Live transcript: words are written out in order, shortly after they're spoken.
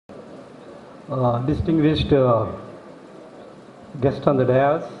Distinguished guests on the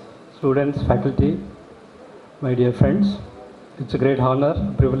dais, students, faculty, my dear friends, it's a great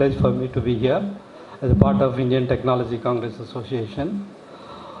honor, privilege for me to be here as a part of Indian Technology Congress Association.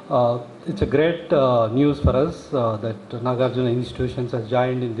 It's a great news for us that Nagarjuna institutions has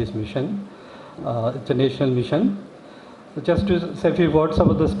joined in this mission. It's a national mission. Just to say a few words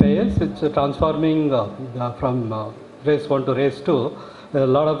about the space, it's transforming from race 1 to race 2. A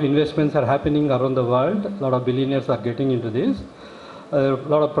lot of investments are happening around the world. A lot of billionaires are getting into this. A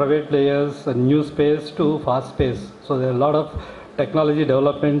lot of private players, new space to fast space. So there are a lot of technology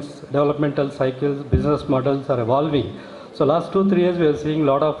developments, developmental cycles, business models are evolving. So last 2-3 years we are seeing a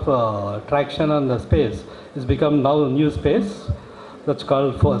lot of traction on the space. It's become now new space. That's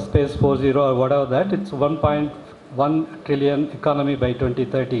called Space 4.0 or whatever that. It's 1.1 trillion economy by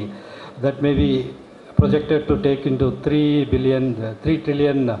 2030. That may be projected to take into 3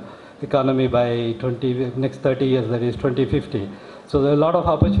 trillion economy by next 30 years, that is 2050. So there are a lot of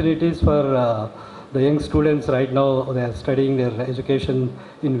opportunities for the young students right now. They are studying their education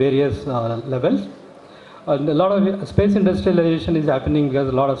in various levels. And a lot of space industrialization is happening because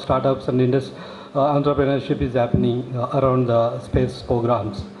a lot of startups and entrepreneurship is happening around the space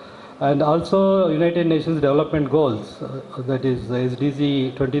programs. And also United Nations Development Goals, that is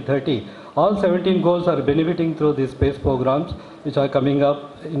SDG 2030. All 17 goals are benefiting through these space programs which are coming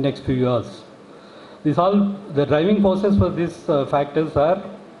up in next few years. The driving forces for these factors are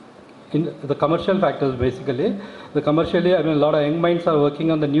in the commercial factors basically. A lot of young minds are working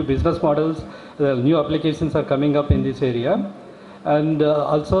on the new business models, new applications are coming up in this area. And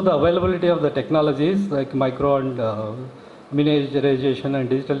also the availability of the technologies like micro and miniaturization and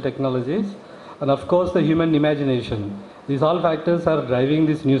digital technologies, and of course the human imagination. These all factors are driving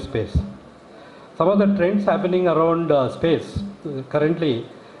this new space. Some of the trends happening around space, currently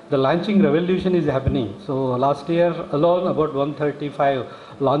the launching revolution is happening. So last year alone about 135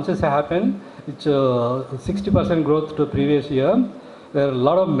 launches have happened. It's 60% growth to previous year. There are a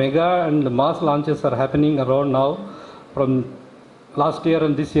lot of mega and mass launches are happening around now from last year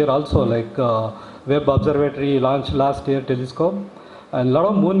and this year also, like Webb Observatory launched last year telescope, and a lot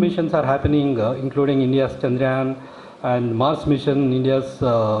of moon missions are happening, including India's Chandrayaan and Mars mission, India's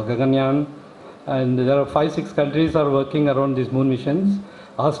Gaganyaan, and there are 5-6 countries are working around these moon missions.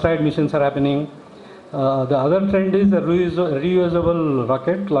 Asteroid missions are happening. The other trend is the reusable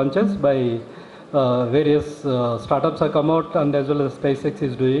rocket launches by various startups have come out, and as well as SpaceX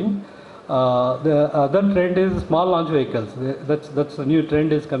is doing. The other trend is small launch vehicles. That's a new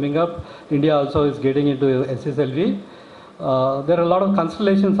trend is coming up. India also is getting into SSLV. There are a lot of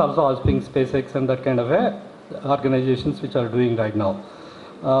constellations also helping SpaceX and that kind of organizations which are doing right now.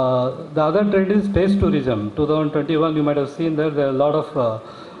 The other trend is space tourism. 2021, you might have seen there are a lot of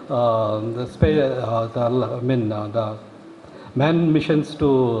the manned missions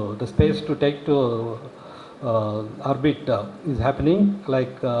to the space to take to orbit is happening,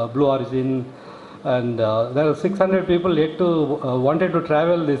 like Blue Origin, and there are 600 people yet to wanted to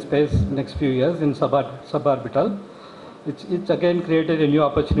travel this space next few years in suborbital. It's again created a new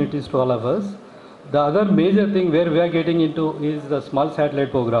opportunities to all of us. The other major thing where we are getting into is the small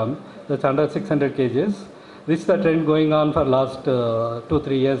satellite program that's under 600 kgs. This is the trend going on for last 2-3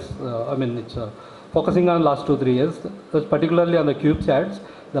 years. It's focusing on last 2-3 years. That's particularly on the CubeSats.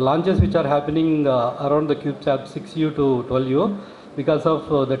 The launches which are happening around the CubeSat 6U to 12U because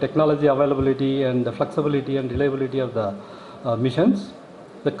of the technology availability and the flexibility and reliability of the missions,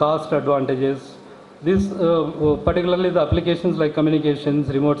 the cost advantages. This particularly the applications like communications,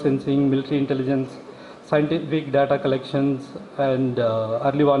 remote sensing, military intelligence, scientific data collections, and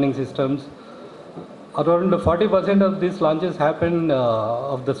early warning systems. Around 40% of these launches happen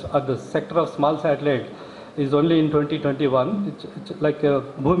of the sector of small satellite is only in 2021. It's like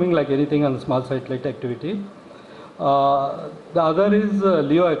booming like anything on the small satellite activity. The other is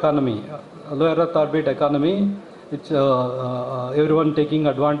LEO economy, low Earth orbit economy. It's everyone taking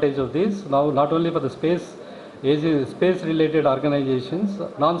advantage of this now, not only for the space related organizations,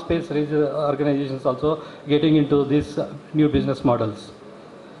 non-space organizations also getting into these new business models.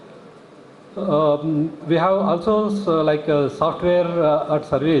 We have also like software at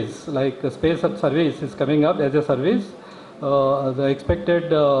service, like space at service is coming up as a service. The expected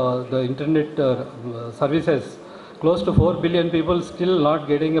the internet services, close to 4 billion people still not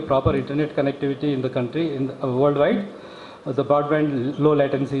getting a proper internet connectivity in the country, worldwide. The broadband low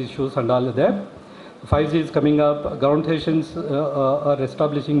latency issues and all of that. 5G is coming up. Ground stations are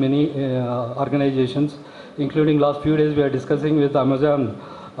establishing many organizations, including last few days we are discussing with Amazon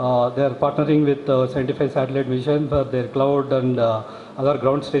They are partnering with Scientific Satellite Mission for their cloud and other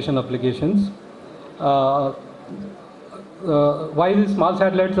ground station applications. Why these small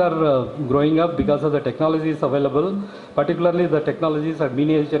satellites are growing up? Because of the technologies available, particularly the technologies are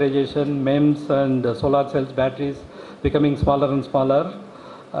miniaturization, MEMS and solar cells, batteries becoming smaller and smaller,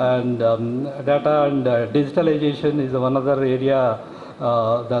 and data and digitalization is one other area.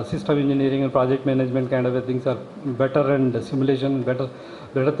 The system engineering and project management kind of things are better, and simulation better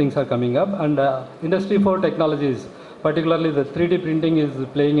things are coming up, and industry 4 technologies, particularly the 3D printing is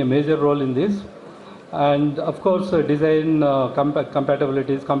playing a major role in this. And of course, design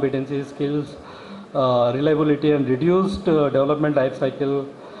compatibilities, competencies, skills, reliability, and reduced development life cycle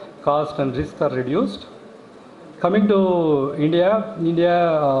cost and risks are reduced. Coming to India,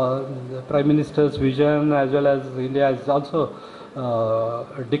 the Prime Minister's vision, as well as India has also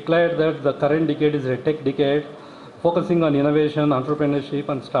declared that the current decade is a tech decade, focusing on innovation, entrepreneurship,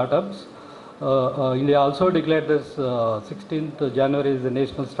 and startups. India also declared this 16th January is the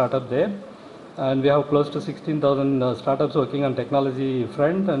National Startup Day. And we have close to 16,000 startups working on technology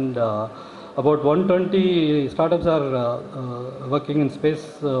front, and about 120 startups are working in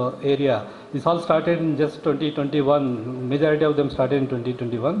space area. This all started in just 2021. Majority of them started in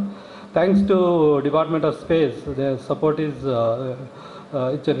 2021. Thanks to Department of Space, their support is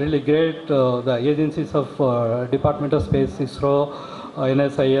it's a really great. The agencies of Department of Space, ISRO,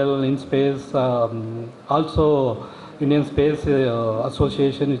 NSIL, InSpace, also Indian Space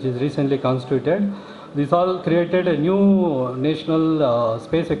Association, which is recently constituted. This all created a new national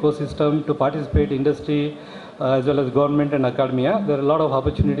space ecosystem to participate industry as well as government and academia. There are a lot of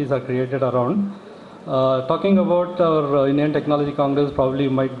opportunities are created around. Talking about our Indian Technology Congress, probably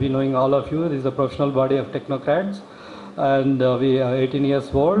you might be knowing all of you, this is a professional body of technocrats, and we are 18 years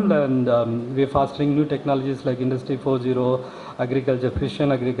old, and we are fostering new technologies like Industry 4.0, agriculture,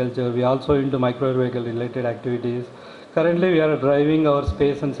 precision agriculture. We are also into micro vehicle related activities. Currently, we are driving our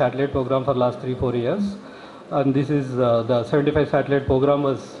space and satellite program for last 3-4 years, and this is the 75 satellite program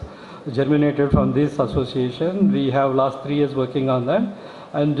was germinated from this association. We have last 3 years working on that,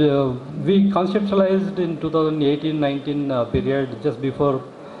 and we conceptualized in 2018-19 period, just before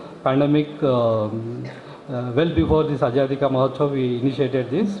pandemic, well before this Azadi Ka Mahotsav, we initiated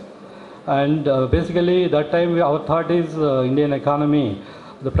this, and basically that time our thought is Indian economy.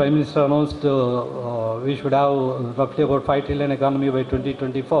 The Prime Minister announced we should have roughly about 5 trillion economy by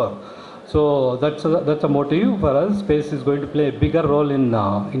 2024. So that's a motive for us. Space is going to play a bigger role in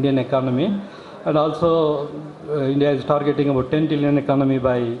Indian economy, and also India is targeting about 10 trillion economy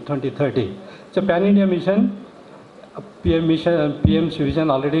by 2030. It's a pan-India mission. PM's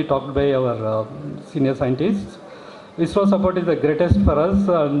vision already talked by our senior scientists. ISRO support is the greatest for us,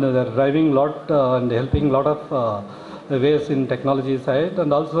 and they're driving a lot and helping a lot of ways in technology side,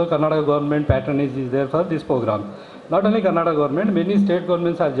 and also Karnataka government patronage is there for this program. Not only Karnataka government, many state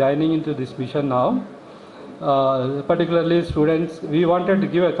governments are joining into this mission now. Particularly students, we wanted to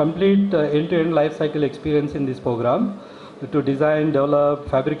give a complete end-to-end life cycle experience in this program, to design, develop,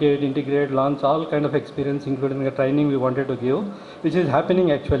 fabricate, integrate, launch, all kind of experience, including the training we wanted to give, which is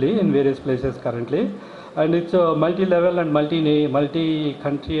happening actually in various places currently. And it's a multi-level and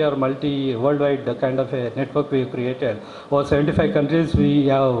multi-country or multi-worldwide kind of a network we have created. Over 75 countries we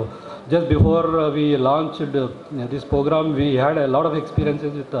have. Just before we launched this program, we had a lot of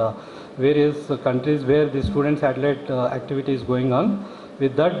experiences with various countries where the student satellite activity is going on.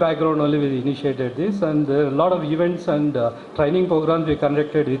 With that background only we initiated this, and there are a lot of events and training programs we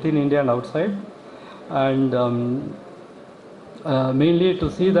conducted within India and outside. And mainly to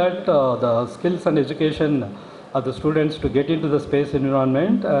see that the skills and education of the students to get into the space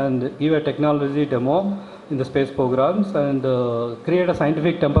environment and give a technology demo in the space programs, and create a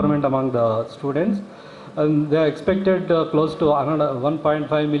scientific temperament among the students. And they are expected close to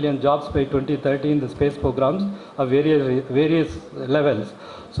 1.5 million jobs by 2030 in the space programs of various levels.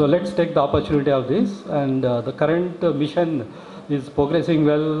 So let's take the opportunity of this, and the current mission is progressing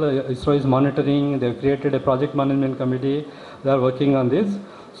well. ISRO is monitoring. They have created a project management committee. They are working on this.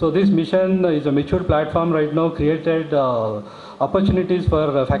 So this mission is a mature platform right now, created opportunities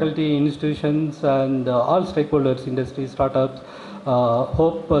for faculty, institutions, and all stakeholders, industry, startups.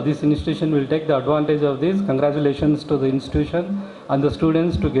 Hope this institution will take the advantage of this. Congratulations to the institution and the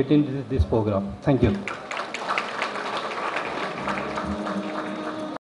students to get into this program. Thank you.